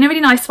yeah, it's been a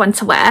really nice one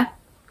to wear.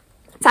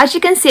 So as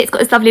you can see, it's got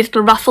this lovely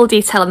little ruffle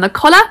detail on the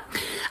collar,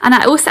 and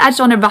I also added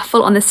on a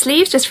ruffle on the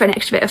sleeves just for an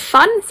extra bit of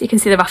fun. So you can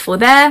see the ruffle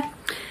there.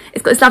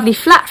 It's got this lovely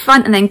flat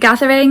front and then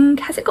gathering.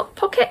 Has it got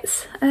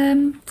pockets?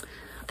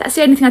 That's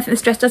the only thing I think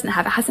this dress doesn't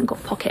have. It hasn't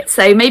got pockets.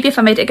 So maybe if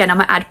I made it again, I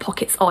might add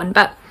pockets on,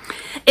 but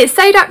it's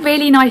sewed up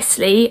really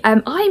nicely.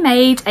 I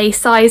made a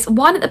size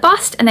 1 at the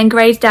bust and then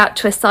graded out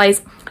to a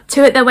size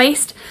 2 at the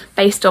waist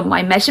based on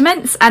my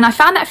measurements, and I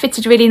found that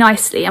fitted really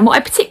nicely. And what I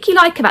particularly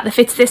like about the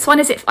fit of this one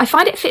is I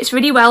find it fits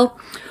really well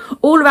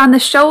all around the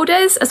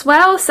shoulders as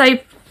well, so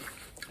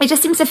it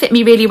just seems to fit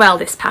me really well,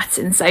 this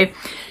pattern. So it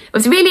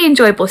was really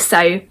enjoyable to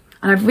sew,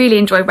 and I've really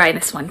enjoyed wearing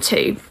this one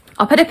too.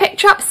 I'll put a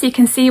picture up so you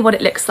can see what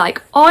it looks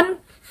like on.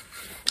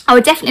 I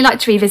would definitely like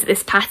to revisit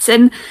this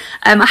pattern.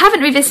 I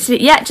haven't revisited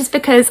it yet just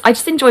because I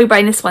just enjoy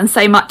wearing this one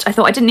so much. I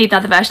thought I didn't need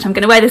another version. I'm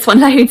going to wear this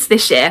one loads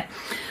this year.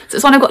 So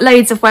it's one I've got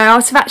loads of wear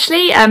out of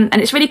actually, and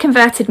it's really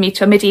converted me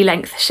to a midi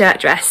length shirt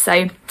dress.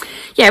 So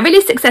yeah,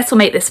 really successful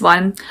make this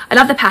one. I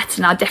love the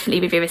pattern. I'll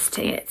definitely be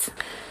revisiting it.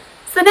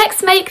 So the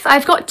next make that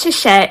I've got to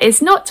share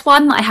is not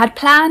one that I had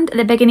planned at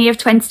the beginning of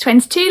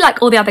 2022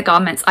 like all the other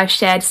garments I've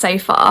shared so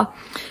far.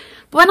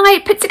 But when I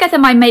put together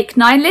my Make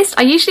 9 list,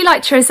 I usually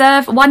like to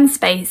reserve one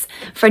space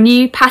for a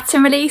new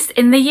pattern release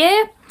in the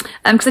year,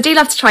 because I do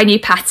love to try new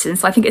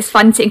patterns, so I think it's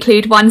fun to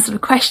include one sort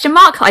of question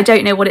mark. I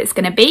don't know what it's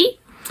going to be.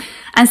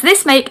 And so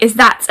this make is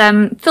that,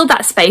 fill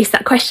that space,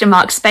 that question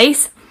mark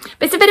space.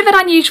 But it's a bit of an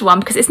unusual one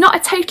because it's not a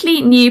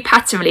totally new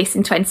pattern release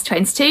in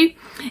 2022.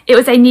 It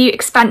was a new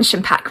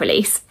expansion pack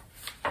release.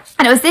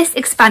 And it was this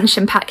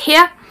expansion pack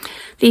here,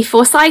 the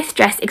Forsyth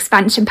Dress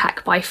Expansion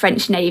Pack by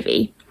French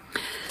Navy.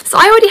 So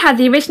I already had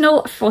the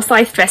original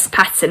Forsyth dress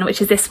pattern, which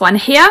is this one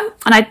here,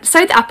 and I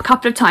sewed it up a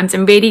couple of times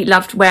and really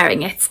loved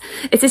wearing it.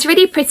 It's this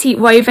really pretty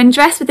woven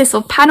dress with this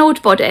sort of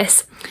panelled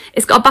bodice.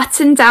 It's got a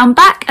button down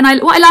back, and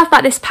what I love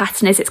about this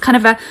pattern is it's kind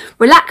of a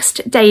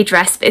relaxed day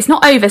dress, but it's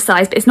not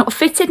oversized, but it's not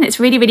fitted, and it's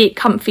really, really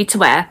comfy to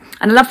wear.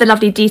 And I love the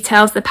lovely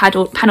details, the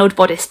panelled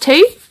bodice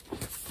too.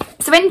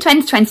 So in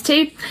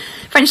 2022,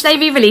 French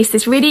Navy released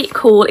this really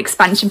cool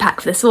expansion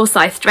pack for the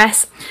Forsyth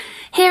dress.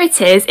 Here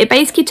it is. It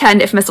basically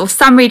turned it from a sort of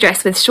summery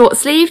dress with short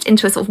sleeved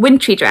into a sort of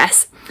wintry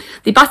dress.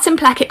 The button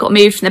placket got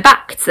moved from the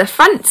back to the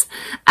front,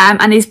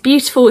 and these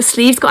beautiful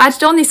sleeves got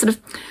added on, these sort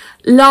of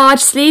large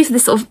sleeves with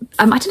this sort of,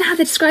 I don't know how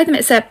to describe them,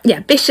 it's a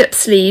bishop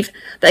sleeve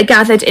that are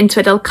gathered into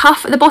a little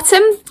cuff at the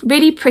bottom.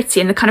 Really pretty,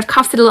 and the kind of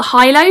cuffs a little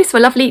high-low, so a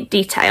lovely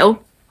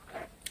detail.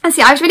 And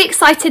so yeah, I was really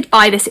excited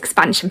by this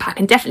expansion pack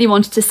and definitely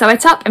wanted to sew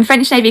it up, and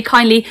French Navy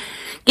kindly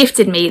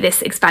gifted me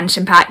this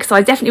expansion pack, so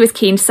I definitely was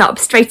keen to sew up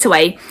straight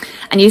away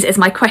and use it as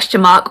my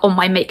question mark on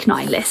my Make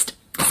 9 list.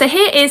 So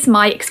here is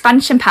my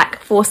expansion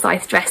pack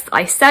 4-size dress that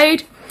I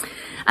sewed,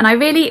 and I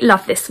really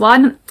love this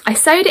one. I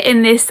sewed it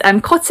in this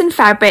cotton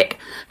fabric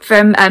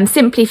from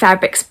Simply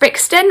Fabrics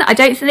Brixton. I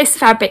don't think this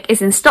fabric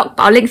is in stock,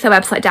 but I'll link their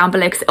website down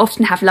below because they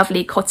often have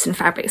lovely cotton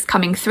fabrics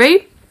coming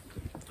through.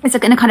 It's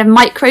like in a kind of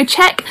micro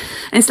check,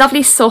 and it's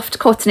lovely soft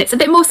cotton. It's a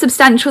bit more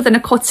substantial than a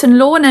cotton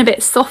lawn and a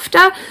bit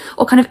softer,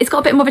 or kind of, it's got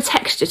a bit more of a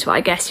texture to it,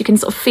 I guess. You can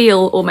sort of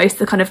feel almost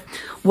the kind of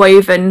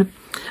woven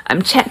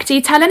check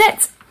detail in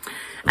it.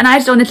 And I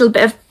added on a little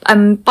bit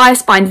of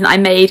bias binding that I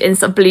made in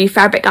sort of blue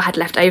fabric I had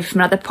left over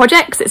from another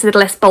project. It's a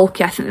little less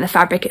bulky, I think, than the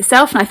fabric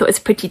itself, and I thought it was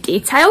a pretty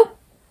detail.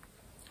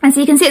 And so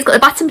you can see it's got the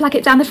button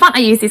placket down the front. I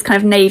used these kind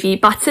of navy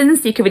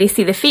buttons so you can really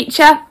see the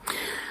feature.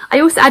 I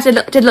also did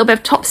a little bit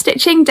of top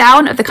stitching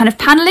down of the kind of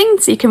panelling,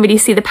 so you can really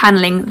see the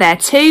panelling there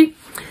too.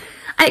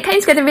 And it came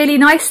together really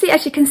nicely.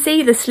 As you can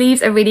see, the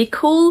sleeves are really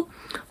cool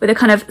with a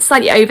kind of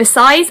slightly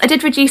oversized. I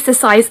did reduce the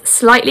size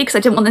slightly because I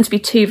didn't want them to be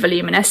too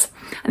voluminous,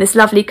 and this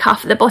lovely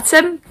cuff at the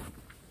bottom.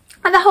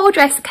 And the whole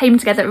dress came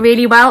together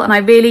really well, and I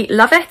really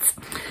love it.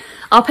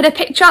 I'll put a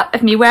picture up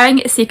of me wearing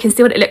it so you can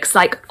see what it looks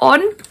like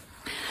on.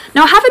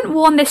 Now, I haven't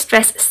worn this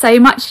dress so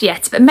much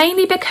yet, but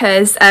mainly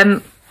because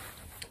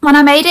when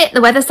I made it,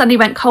 the weather suddenly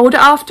went colder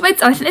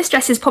afterwards. I think this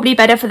dress is probably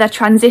better for the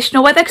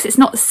transitional weather because it's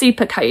not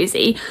super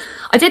cosy.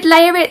 I did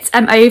layer it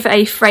over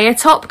a Freya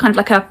top, kind of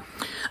like a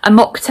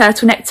mock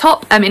turtleneck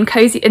top in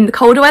the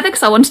colder weather,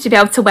 because I wanted to be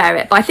able to wear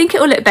it. But I think it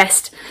will look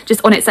best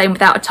just on its own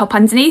without a top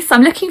underneath. So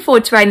I'm looking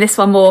forward to wearing this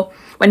one more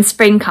when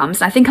spring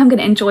comes, and I think I'm going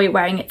to enjoy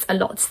wearing it a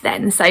lot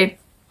then. So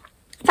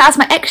that's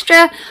my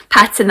extra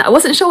pattern that I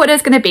wasn't sure what it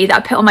was going to be that I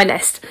put on my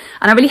list,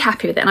 and I'm really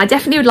happy with it. And I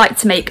definitely would like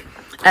to make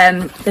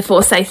the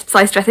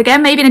 4-size dress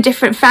again, maybe in a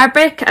different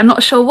fabric. I'm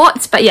not sure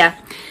what, but yeah,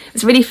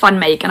 it's a really fun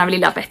make and I really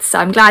love it. So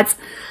I'm glad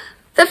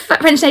the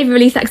French Navy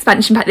released that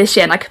expansion pack this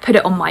year and I could put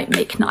it on my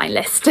Make 9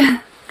 list. So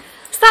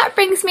that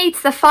brings me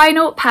to the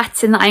final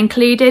pattern that I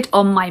included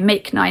on my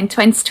Make 9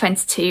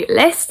 2022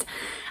 list.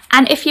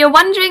 And if you're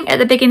wondering at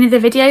the beginning of the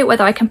video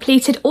whether I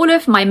completed all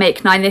of my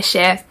Make 9 this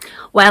year,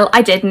 well,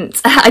 I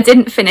didn't. I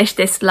didn't finish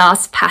this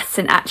last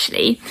pattern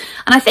actually.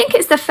 And I think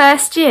it's the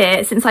first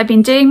year since I've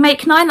been doing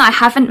Make 9 that I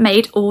haven't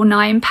made all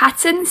 9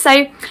 patterns. So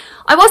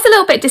I was a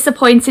little bit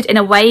disappointed in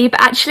a way, but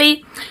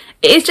actually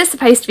it is just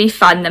supposed to be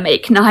fun, the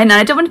Make 9, and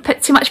I don't want to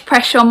put too much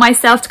pressure on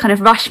myself to kind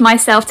of rush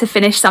myself to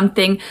finish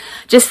something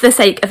just for the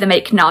sake of the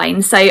Make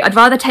 9. So I'd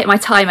rather take my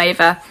time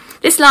over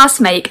this last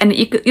make, and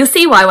you'll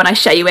see why when I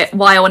show you it,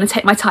 why I want to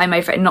take my time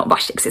over it and not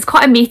rush it, because it's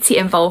quite a meaty,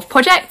 involved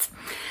project.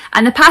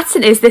 And the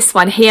pattern is this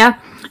one here.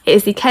 It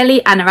is the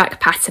Kelly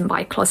Anorak pattern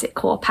by Closet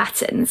Core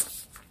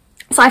Patterns.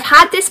 So I've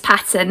had this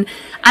pattern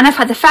and I've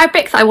had the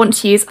fabric that I want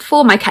to use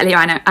for my Kelly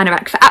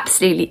Anorak for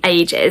absolutely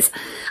ages.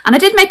 And I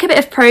did make a bit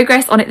of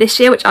progress on it this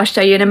year, which I'll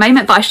show you in a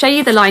moment, but I'll show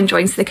you the line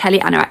drawings for the Kelly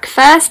Anorak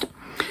first.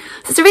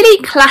 So it's a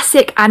really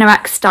classic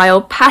Anorak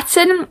style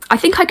pattern. I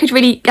think I could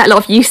really get a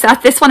lot of use out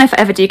of this one if I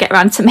ever do get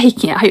around to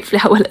making it.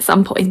 Hopefully I will at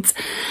some point.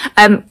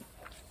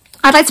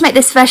 I'd like to make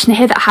this version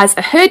here that has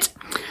a hood.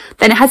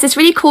 Then it has this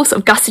really cool sort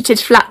of gusseted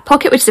flat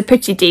pocket, which is a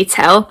pretty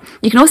detail.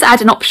 You can also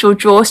add an optional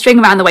drawstring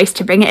around the waist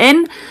to bring it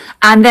in.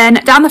 And then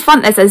down the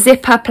front, there's a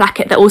zipper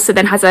placket that also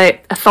then has a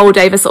fold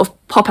over sort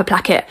of popper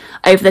placket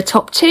over the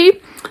top too.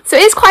 So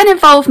it is quite an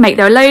involved make.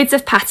 There are loads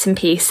of pattern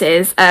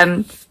pieces.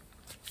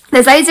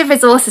 There's loads of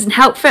resources and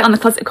help for it on the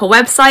Closet Core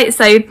website,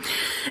 so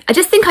I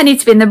just think I need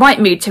to be in the right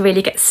mood to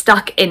really get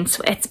stuck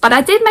into it. But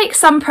I did make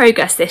some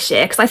progress this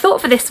year because I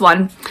thought for this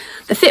one,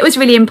 the fit was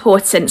really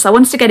important, so I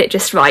wanted to get it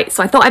just right.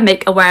 So I thought I'd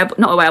make a wearable,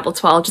 not a wearable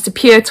toile, just a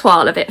pure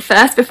toile of it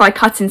first before I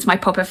cut into my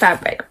proper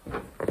fabric.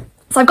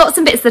 So I've got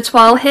some bits of the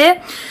toile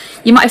here.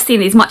 You might have seen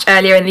these much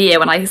earlier in the year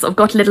when I sort of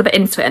got a little bit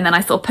into it and then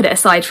I sort of put it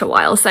aside for a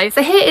while. So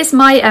here is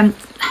my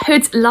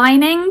hood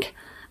lining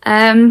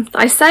that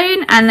I've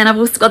sewn, and then I've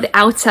also got the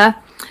outer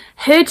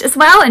hood as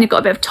well, and you've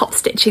got a bit of top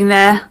stitching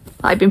there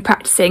that I've been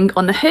practicing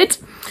on the hood.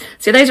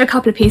 So those are a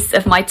couple of pieces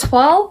of my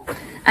toile,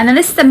 and then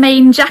this is the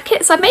main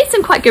jacket. So I've made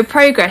some quite good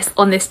progress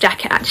on this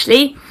jacket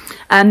actually.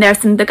 There are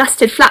the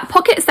gusseted flat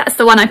pockets. That's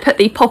the one I put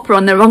the popper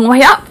on the wrong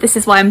way up. This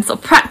is why I'm sort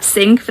of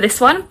practicing for this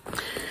one,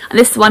 and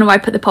this is the one where I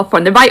put the popper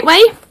on the right way.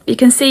 You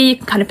can see you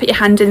can kind of put your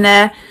hand in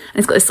there, and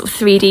it's got this sort of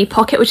 3D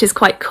pocket, which is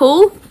quite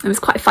cool. It was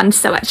quite fun to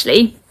sew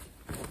actually.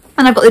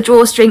 And I've got the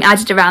drawstring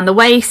added around the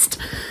waist.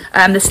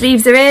 The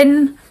sleeves are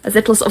in. There's a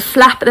little sort of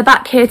flap at the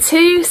back here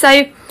too. So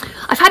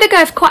I've had a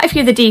go of quite a few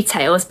of the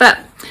details, but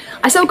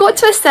I sort of got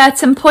to a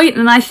certain point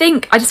and I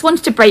think I just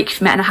wanted to break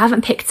from it, and I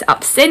haven't picked it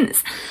up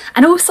since.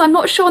 And also I'm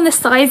not sure on the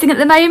sizing at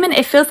the moment.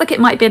 It feels like it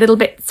might be a little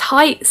bit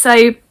tight.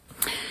 So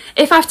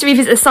if I have to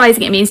revisit the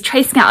sizing, it means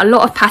tracing out a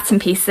lot of pattern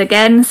pieces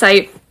again. So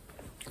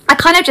I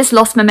kind of just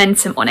lost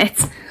momentum on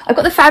it. I've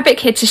got the fabric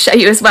here to show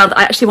you as well that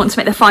I actually want to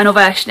make the final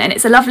version in.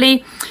 It's a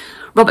lovely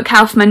Robert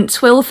Kaufman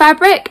twill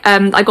fabric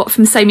I got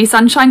from Sew Me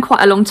Sunshine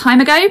quite a long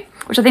time ago,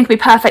 which I think would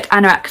be perfect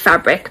anorak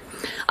fabric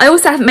I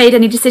also haven't made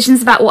any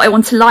decisions about what I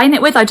want to line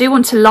it with. I do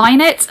want to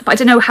line it, but I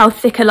don't know how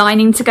thick a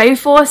lining to go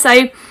for.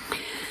 So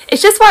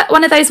it's just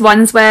one of those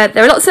ones where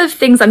there are lots of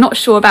things I'm not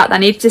sure about that I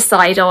need to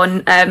decide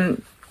on. I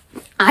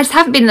just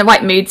haven't been in the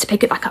right mood to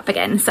pick it back up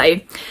again. So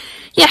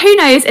yeah, who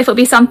knows if it'll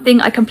be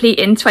something I complete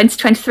in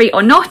 2023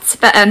 or not.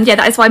 But yeah,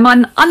 that is why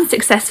my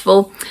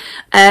unsuccessful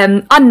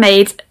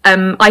unmade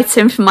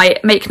item from my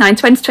Make 9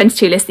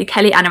 2022 list, the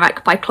Kelly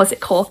Anorak by Closet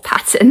Core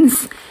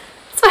patterns.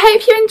 So I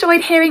hope you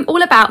enjoyed hearing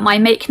all about my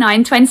Make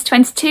 9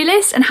 2022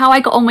 list and how I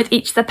got on with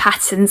each of the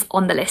patterns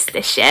on the list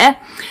this year.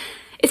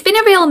 It's been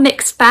a real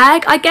mixed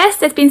bag, I guess.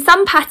 There's been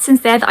some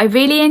patterns there that I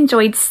really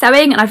enjoyed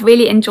sewing and I've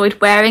really enjoyed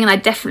wearing and I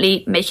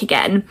definitely make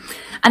again.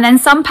 And then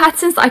some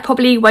patterns that I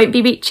probably won't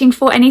be reaching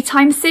for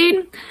anytime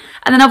soon.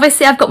 And then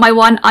obviously I've got my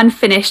one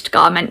unfinished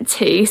garment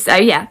too. So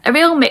yeah, a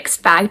real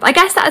mixed bag. But I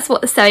guess that's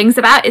what the sewing's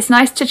about. It's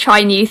nice to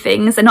try new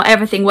things and not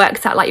everything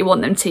works out like you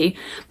want them to,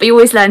 but you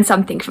always learn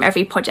something from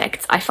every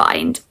project I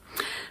find.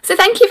 So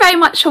thank you very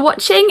much for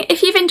watching.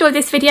 If you've enjoyed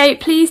this video,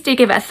 please do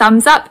give it a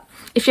thumbs up.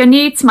 If you're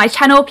new to my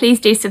channel, please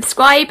do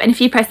subscribe. And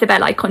if you press the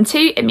bell icon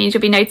too, it means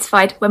you'll be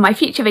notified when my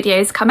future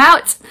videos come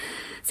out.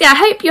 So yeah, I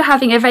hope you're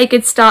having a very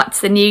good start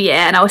to the new year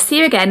and I will see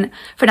you again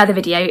for another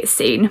video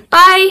soon.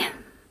 Bye!